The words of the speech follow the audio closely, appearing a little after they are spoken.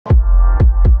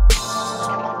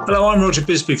Hello, I'm Roger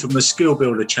Bisbee from the Skill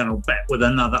Builder channel, back with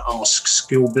another Ask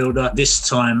Skill Builder. This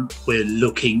time we're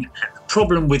looking at the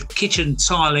problem with kitchen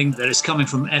tiling that is coming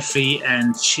from Effy,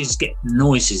 and she's getting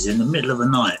noises in the middle of the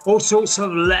night. All sorts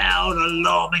of loud,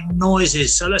 alarming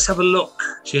noises. So let's have a look.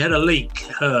 She had a leak,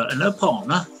 her and her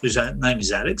partner, whose name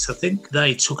is Alex, I think.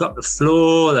 They took up the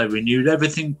floor, they renewed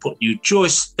everything, put new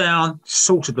joists down,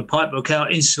 sorted the pipework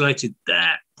out, insulated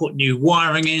that, put new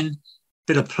wiring in.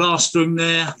 Bit of plastering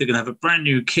there. They're going to have a brand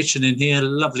new kitchen in here.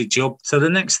 Lovely job. So the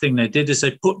next thing they did is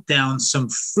they put down some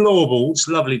floorboards.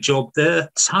 Lovely job there.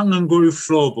 Tongue and groove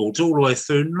floorboards all the way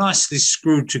through, nicely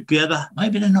screwed together.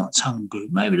 Maybe they're not tongue and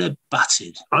groove. Maybe they're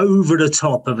butted. Over the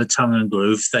top of a tongue and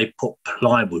groove, they put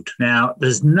plywood. Now,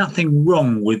 there's nothing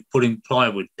wrong with putting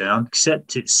plywood down,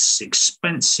 except it's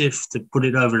expensive to put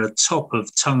it over the top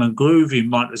of tongue and groove. You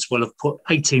might as well have put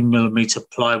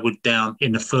 18mm plywood down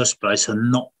in the first place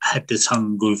and not had the tongue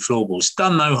and groove floorboards.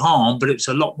 Done no harm, but it's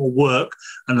a lot more work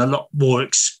and a lot more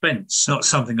expense. Not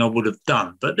something I would have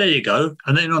done, but there you go.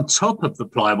 And then on top of the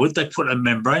plywood, they put a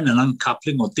membrane, an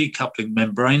uncoupling or decoupling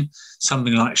membrane,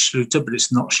 something like Schluter, but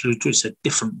it's not Schluter, it's a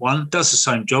different one. Does the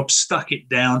same job, stuck it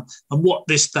down. And what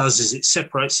this does is it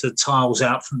separates the tiles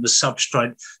out from the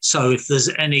substrate. So if there's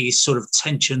any sort of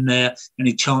tension there,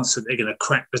 any chance that they're going to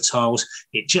crack the tiles,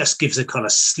 it just gives a kind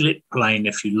of slip plane,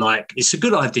 if you like. It's a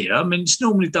good idea. I mean, it's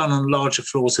normally done on larger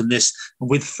floors than this. And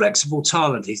with flexible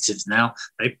tile adhesives now,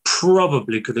 they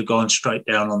probably could have gone straight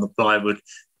down on the plywood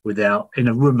without, in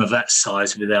a room of that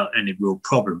size, without any real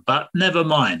problem. But never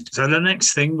mind. So the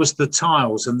next thing was the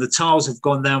tiles, and the tiles have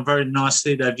gone down very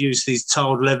nicely. They've used these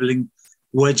tile leveling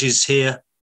wedges here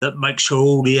that make sure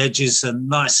all the edges are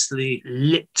nicely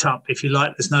lipped up, if you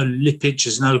like. There's no lippage,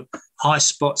 there's no high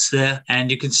spots there.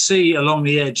 And you can see along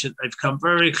the edge that they've come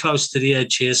very close to the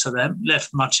edge here, so they haven't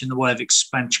left much in the way of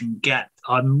expansion gap.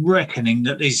 I'm reckoning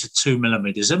that these are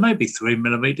 2mm. There may be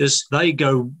 3mm. They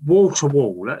go wall to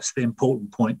wall. That's the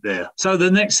important point there. So the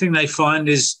next thing they find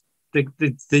is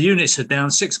the units are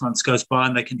down. 6 months goes by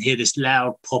and they can hear this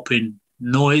loud popping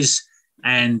noise,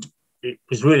 and it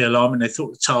was really alarming. They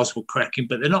thought the tiles were cracking,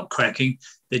 but they're not cracking.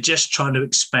 They're just trying to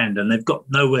expand, and they've got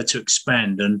nowhere to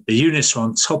expand, and the units are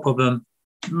on top of them.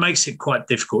 It makes it quite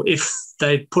difficult. If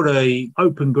they put a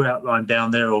open grout line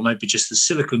down there, or maybe just a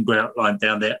silicone grout line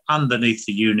down there underneath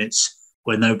the units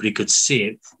where nobody could see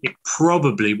it, it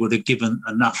probably would have given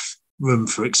enough room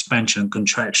for expansion and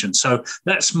contraction. So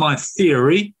that's my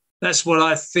theory. That's what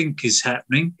I think is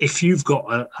happening. If you've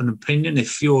got an opinion,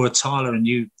 if you're a tiler and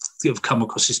you've come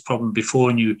across this problem before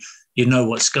and you know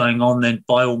what's going on, then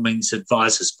by all means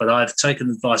advise us. But I've taken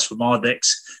advice from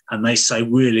Ardex, and they say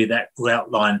really that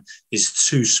grout line is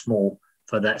too small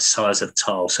for that size of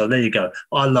tile. So there you go.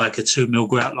 I like a 2mm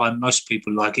grout line. Most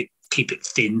people like it. Keep it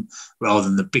thin rather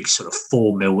than the big sort of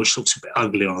 4mm, which looks a bit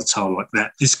ugly on a tile like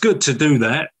that. It's good to do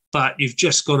that, but you've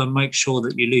just got to make sure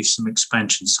that you leave some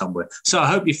expansion somewhere. So I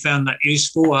hope you found that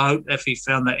useful. I hope Effy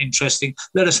found that interesting.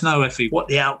 Let us know, Effy, what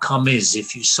the outcome is.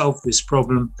 If you solve this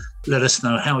problem, let us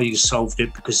know how you solved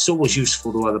it, because it's always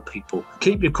useful to other people.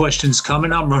 Keep your questions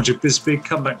coming. I'm Roger Bisbee.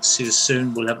 Come back to see us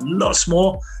soon. We'll have lots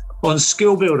more on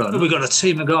Skill Builder. We've got a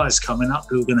team of guys coming up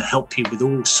who are going to help you with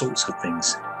all sorts of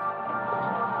things.